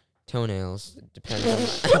on toenails. Depends on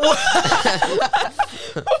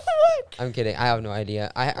I'm kidding. I have no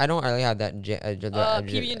idea. I don't really have that.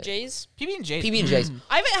 PB&J's. PB&J. PB&J's.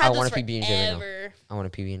 I haven't I had want this a PB&J right now. forever. I want a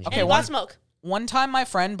PB&J. Okay, And one- glass milk. One time, my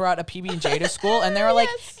friend brought a PB&J to school, and they were like,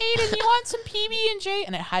 "Aiden, you want some PB&J?"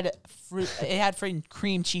 And it had freaking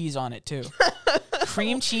cream cheese on it too.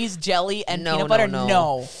 Cream cheese, jelly, and peanut butter.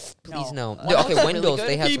 No. Please no. Wanna know Okay, what's Windows,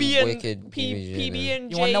 really they good? have some PB&J. wicked PB&J.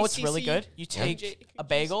 You want to know what's really good? You take J- a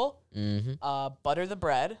bagel, Mm-hmm. butter the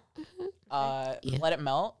bread, Yeah. let it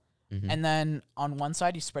melt, Mhm. and then on one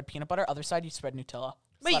side you spread peanut butter, other side you spread Nutella.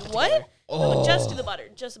 Wait, Slap it what? together. No, just do the butter.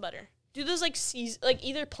 Just the butter. Do those like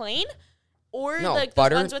either plain or No, like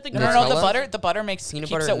butter, the ones with the No, the Nutella? butter Peanut keeps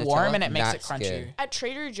butter it and warm Nutella? and it makes it That's crunchy. good. At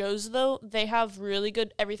Trader Joe's though, they have really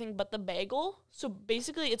good everything but the bagel. So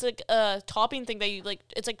basically, it's like a topping thing that you like.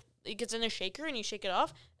 It's like it gets in a shaker and you shake it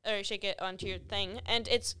off or shake it onto your thing, and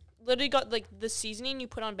it's literally got like the seasoning you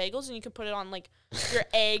put on bagels, and you can put it on like your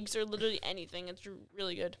eggs or literally anything. It's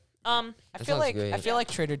really good. I That feel sounds like great. I feel like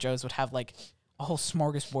Trader Joe's would have like a whole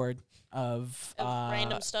smorgasbord of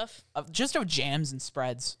Random stuff. of jams and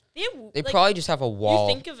spreads. They like, probably just have a wall.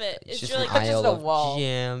 You think of it. It's It's just really an like just aisle a of wall.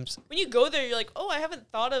 jams. when you go there, you're like, oh, I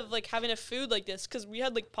haven't thought of like having a food like this because we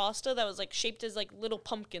had like pasta that was like shaped as like little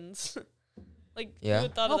pumpkins. Like Yeah. who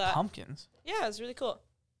would thought Oh, of that? pumpkins. Yeah, it's really cool.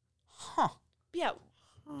 Huh. Yeah,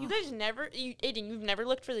 you guys never, Aiden, you've never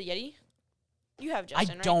looked for the Yeti. You have, I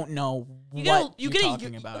Justin, right? don't know You what you you're get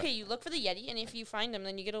talking you, about. Okay, you look for the Yeti, and if you find him,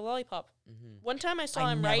 then you get a lollipop. Mhm. One time I saw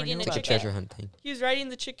I him never riding knew a It's like a about chicken. treasure hunt thing. He was riding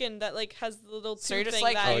the chicken that like has the little So you're tube just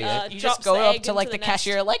thing like, that you drops just go the up egg to like into the nest.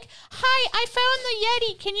 cashier, like, "Hi, I found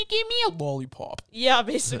the Yeti. Can you give me a lollipop?" Yeah,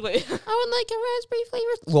 basically. I would like a raspberry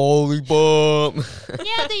flavored lollipop.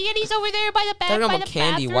 Yeah, the Yeti's over there by the Talking about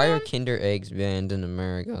candy, why are Kinder eggs banned in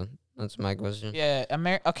America? That's my question. Yeah,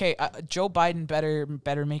 okay. Joe Biden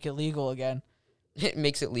better make it legal again. It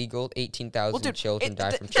makes it legal. 18,000 children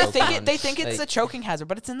die from they choking. they think it's like, a choking hazard,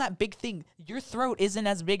 but it's in that big thing. Your throat isn't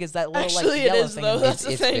as big as that little Actually, like it yellow is, thing. though. in the- That's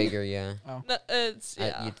the it's thing. bigger, yeah. No, it's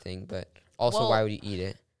yeah. You'd think, but also, Well- why would you eat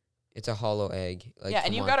it? It's a hollow egg. Like, yeah, and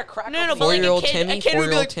come you've on. got to crack. No, no, open but the- like a 4-year-old kid, Timmy, a kid would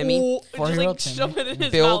be 4-year-old like, Timmy. "Ooh," and just 4-year-old like Timmy. shove it in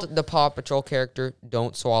his Build mouth. the Paw Patrol character.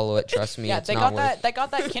 Don't swallow it. Trust me, Yeah, it's they not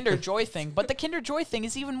got that Kinder Joy thing, but the Kinder Joy thing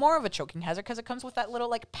is even more of a choking hazard because it comes with that little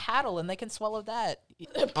like paddle, and they can swallow that.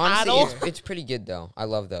 Honestly, paddle. it's pretty good though. I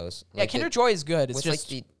love those. Yeah, Kinder Joy is good. It's With just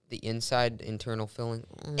like the inside internal filling.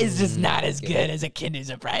 it's just not Mm, as good as a Kinder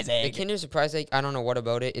Surprise The egg. Kinder Surprise egg. I don't know what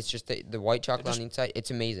about it. It's just the white chocolate on the inside.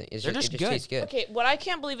 It's amazing. It's they're just, just it just good. tastes good. Okay, what I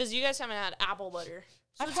can't believe is you guys haven't had apple butter.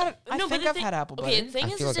 So I've it's had like- it- I no, but think the I've thing- had apple Okay, butter. the thing I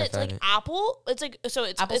is, feel like I've it's had like it. apple. It's like so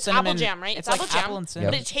it's Apple it's cinnamon. apple jam, right? It's It's like apple apple jam, and but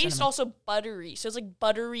cinnamon. it tastes Cinnamon. also buttery. So it's like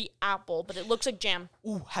buttery apple, but it looks like jam.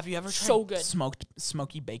 Ooh, have you ever tried So good.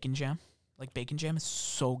 smoky bacon jam? Like bacon jam is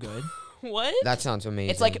so good. What? That sounds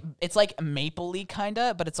amazing. It's like mapley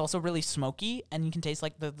kinda, but it's also really smoky, and you can taste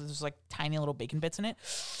like there's like tiny little bacon bits in it.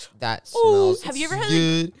 that Ooh, smells. have you ever had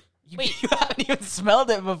good? Wait. You haven't even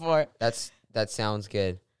smelled it before. That sounds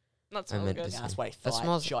good. Not I so meant good. to Yeah, say. that's what I That thought.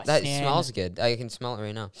 smells. Justin. That smells good. I can smell it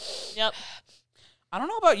right now. Yep. I don't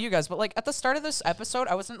know about you guys, but like at the start of this episode,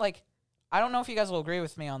 I wasn't like, I don't know if you guys will agree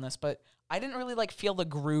with me on this, but I didn't really like feel the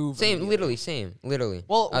groove. Same, immediately. literally.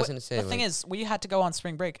 Well, I was gonna say the thing like, is, we had to go on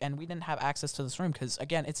spring break, and we didn't have access to this room because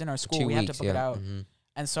again, it's in our school. 2 We weeks. have to book yeah. it out, Mhm.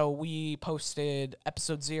 and so we posted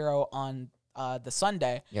episode 0 on the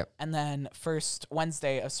Sunday. Yep. And then first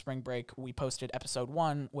Wednesday of spring break, we posted episode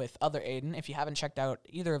 1 with other Aiden. If you haven't checked out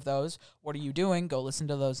either of those, what are you doing? Go listen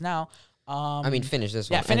to those now. I mean, finish this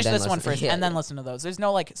one. Yeah, and finish then this one listen- first, yeah. and then listen to those. There's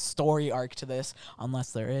no like story arc to this,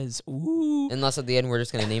 unless there is. Ooh, Unless at the end we're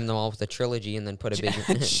just gonna name them all with a trilogy and then put a big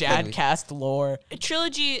JADcast lore. A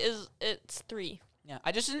trilogy it's 3. Yeah,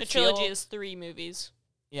 I just didn't A trilogy feel. is 3 movies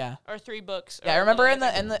Yeah, or 3 books. yeah. I or remember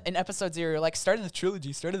whatever. in episode 0, like starting the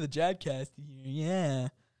trilogy, started the JADcast. Yeah.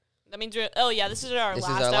 That means we're. Oh yeah, this is our This is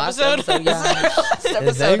last our last episode. episode, yeah. Last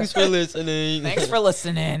episode. Thanks for listening. Thanks for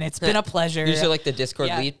listening. It's been a pleasure. You should like the Discord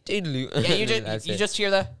Yeah. lead. yeah, you That's you it. just hear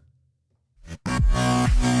the.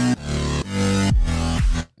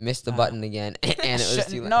 Missed the button again, and it was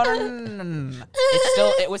too no.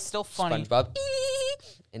 It was still funny. SpongeBob.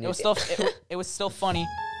 And It was still funny.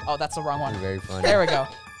 Oh, that's the wrong one. very funny. There we go.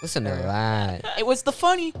 Listen to that. It was the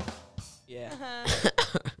funny. Yeah.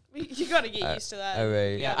 You gotta get used to that. All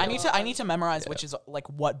right. Yeah, I need to memorize which is like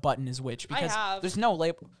what button is which because have. there's no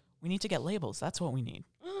label. We need to get labels. That's what we need.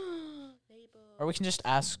 Or we can just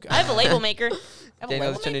ask. I have a label maker.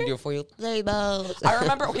 Daniel's trying to do it for you. Labels. I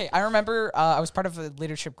remember. Okay, I remember. I was part of a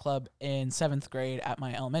leadership club in 7th grade at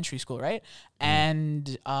my elementary school, right?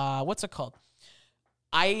 And what's it called?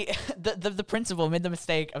 The principal made the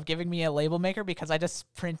mistake of giving me a label maker because I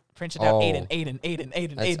just printed out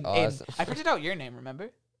Aiden. Awesome. I printed out your name. Remember?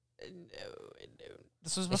 No, I don't.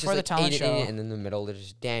 This was It's before just the like talent Aiden, show. Aiden, and in the middle there's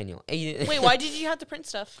just Daniel. Aiden. Wait, why did you have to print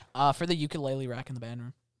stuff? For the ukulele rack in the band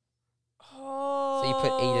room. Oh, So you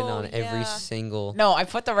put Aiden on every yeah. single. No, I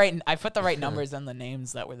put the right numbers and the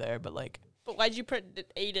names that were there, but like But why'd you print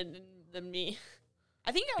Aiden than me?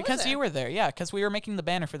 I think I was because there. you were there, yeah, because we were making the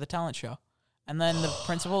banner for the talent show, and then the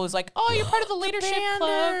principal was like, "Oh, you're part of the leadership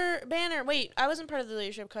club." Banner. Wait, I wasn't part of the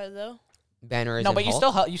leadership club though. Banner is No, in but you Hulk?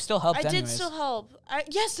 still helped. I did anyways. still help.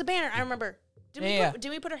 Yes, the banner. I remember. Yeah. Did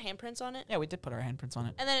we put our handprints on it? Yeah, we did put our handprints on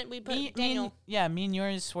it. And then we put Me Daniel. me and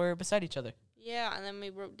yours were beside each other. Yeah, and then we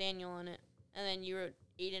wrote Daniel on it, and then you wrote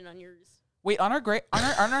Aiden on yours. Wait, on our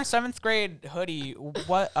 7th grade hoodie,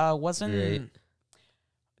 what wasn't? Great.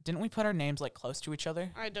 Didn't we put our names like close to each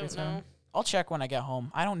other? I don't This know. time? I'll check when I get home.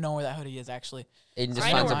 I don't know where that hoodie is actually. Aiden just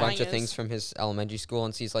I know finds a where bunch mine of things is. from his elementary school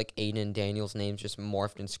and sees like Aiden and Daniel's names just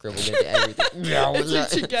morphed and scribbled into everything. Yeah, It's like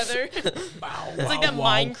together. Wow, It's like that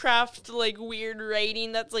Minecraft like weird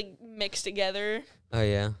writing that's like mixed together. Oh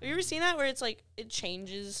yeah. Have you ever seen that where it's like it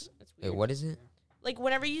changes? It's Wait, weird. what is it? Like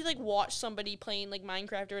whenever you like watch somebody playing like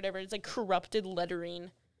Minecraft or whatever, it's like corrupted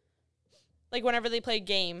lettering. Like whenever they play a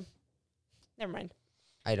game. Never mind.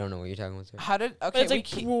 I don't know what you're talking about. Sir. How did But okay? it's We like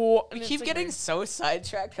keep, and we it's, keep like, getting weird. so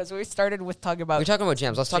sidetracked because we started with talking about. We're talking about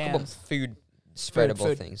jams. Let's talk about Jams. food spreadable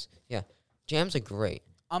food. things. Yeah, jams are great.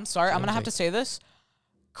 I'm sorry, I'm gonna Jams have are- to say this.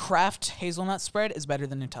 Kraft hazelnut spread is better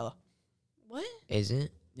than Nutella. What? Is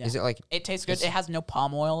it? Yeah. Is it like? It tastes good. It's- It has no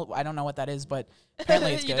palm oil. I don't know what that is, but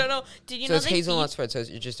apparently it's you good. don't know. Did you So know it's they hazelnut feed, spread, so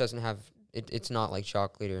it just doesn't have. It's not like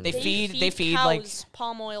chocolate or. They anything. feed- they cows like-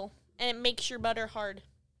 palm oil and it makes your butter hard.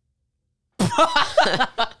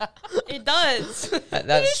 It does.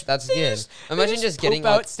 That's good. Imagine just getting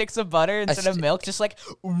poop out like sticks of butter instead of sti- milk, just like.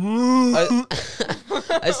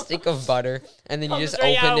 a stick of butter, and then you Comes just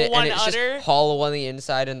right out open it, one and it's udder. just hollow on the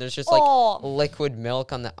inside, and there's just like Oh. liquid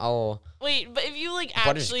milk on the. Oh, Wait, but if you like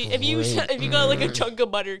Butter's actually, great. if you got like a chunk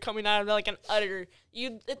of butter coming out of like an udder,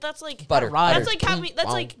 that's like butter. Right. That's like having that's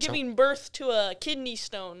Wow. like giving birth to a kidney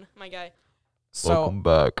stone, my guy. So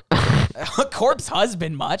back. corpse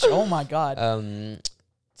husband much. Oh my god.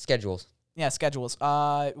 Schedules. Yeah, schedules.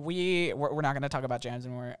 We're not gonna talk about jams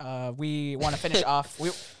anymore. We want to finish off.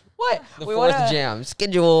 What? The we fourth wanna, jam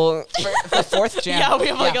schedule. The fourth jam. Yeah, we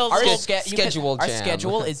have like a our little schedule Our jam.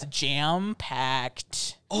 schedule is jam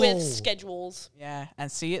packed. With schedules. Yeah, and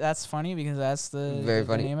see, that's funny because that's the, Very the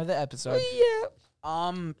funny. name of the episode.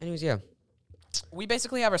 Yeah. Anyways, yeah. We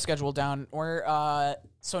basically have our schedule down.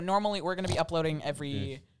 So normally we're gonna be uploading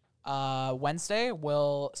every Wednesday.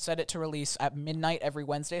 We'll set it to release at midnight every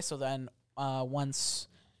Wednesday. So then once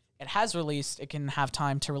it has released, it can have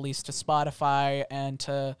time to release to Spotify and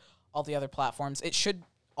to all the other platforms. It should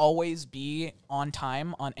always be on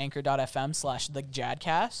time on anchor.fm/the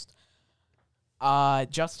JADcast.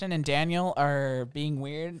 Justin and Daniel are being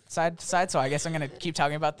weird side to side, so I guess I'm gonna keep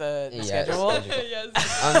talking about the Yeah, schedule.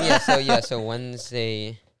 Yes. So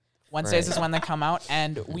Wednesday. Wednesdays Right. is when they come out,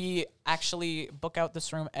 and we actually book out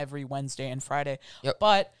this room every Wednesday and Friday. Yep.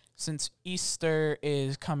 But since Easter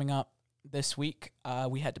is coming up this week,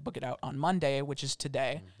 we had to book it out on Monday, which is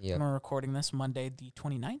today. Yep. And we're recording this Monday the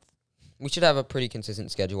 29th. We should have a pretty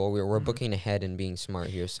consistent schedule. We're booking ahead and being smart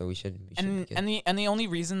here, so we should be good. And the only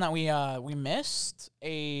reason that we missed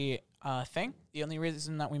a thing, the only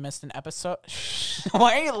reason that we missed an episode.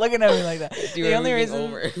 Why are you looking at me like that? You The were only moving reason.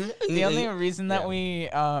 over. The only reason that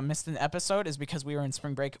Yeah. we missed an episode is because we were in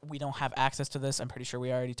spring break. We don't have access to this. I'm pretty sure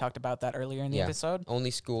we already talked about that earlier in the Yeah. episode.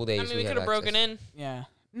 Only school days. I mean, we have could have broken access. in. Yeah.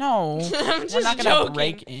 No, I'm we're just not gonna joking.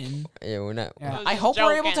 break in. Yeah, we're not. Yeah. was I just hope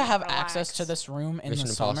we're able to joking. have Relax. access to this room in Mission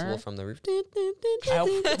the Impossible summer. from the roof. I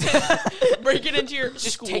hope Break it into your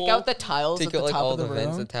just school. take out the tiles Take at the out like top all of the the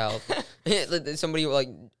vents, the room. towels. Somebody like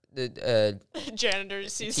the janitor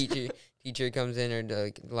sees. teacher comes in or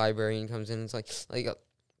the librarian comes in. And it's like.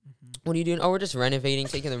 What are you doing? Oh, we're just renovating,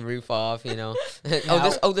 taking the roof off, you know.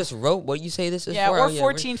 This rope. What do you say this is Yeah, for? we're Oh,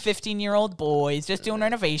 14, 15-year-old boys just doing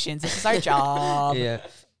renovations. This is our job. Yeah.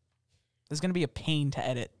 This is going to be a pain to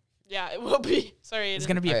edit. Yeah, it will be. Sorry, It's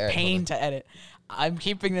going to be a Alright, hold pain on. to edit. I'm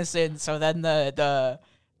keeping this in so then the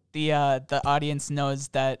audience knows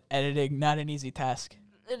that editing not an easy task.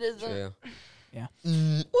 It is. True.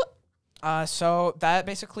 So that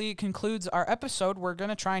basically concludes our episode. We're going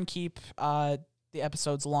to try and keep the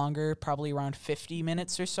episodes longer, probably around 50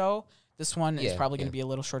 minutes or so. This one is Yeah, probably going yeah. to be a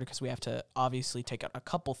little shorter because we have to obviously take out a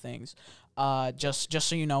couple things. Just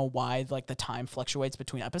so you know why like the time fluctuates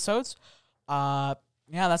between episodes. Yeah,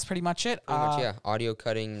 that's pretty much it. Pretty much, yeah. Audio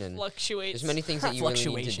cutting and Fluctuates. there's many things that you really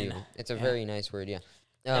need to do. Fluctuation. It's a Yeah. very nice word, yeah.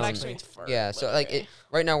 It actually means fart, yeah, so but like okay.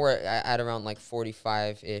 right now we're at around like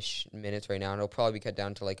 45-ish minutes right now, and it'll probably be cut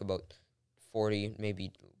down to like about 40,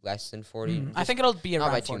 maybe less than 40. I think it'll be Not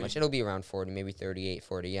around by 40. too much. It'll be around 40, maybe 38,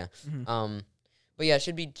 40, yeah. Mm-hmm. But yeah, it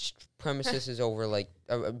should be premises is over like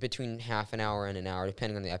between half an hour and an hour,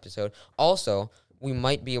 depending on the episode. Also, we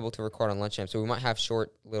might be able to record on lunchtime, so we might have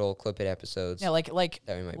short little clip-it episodes. Yeah, like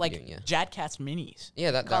that we might like be doing, yeah. JADcast minis.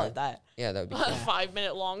 Yeah, that Call it that. Yeah, that would be A cool.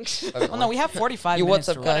 5-minute long. Well, no, we have 45 You minutes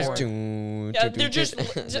what's up, to guys? record. Yeah, they're just They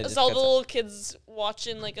just all the cuts out. little kids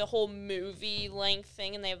watching like a whole movie length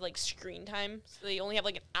thing, and they have like screen time, so they only have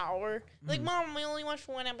like an hour. Like, Mom, we only watched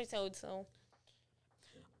one episode, so.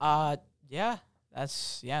 Yeah,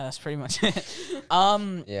 that's pretty much it.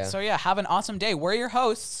 Yeah. So yeah, have an awesome day. We're your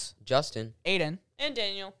hosts, Justin, Aiden, And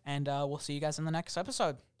Daniel. and we'll see you guys in the next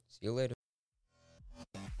episode. see you later.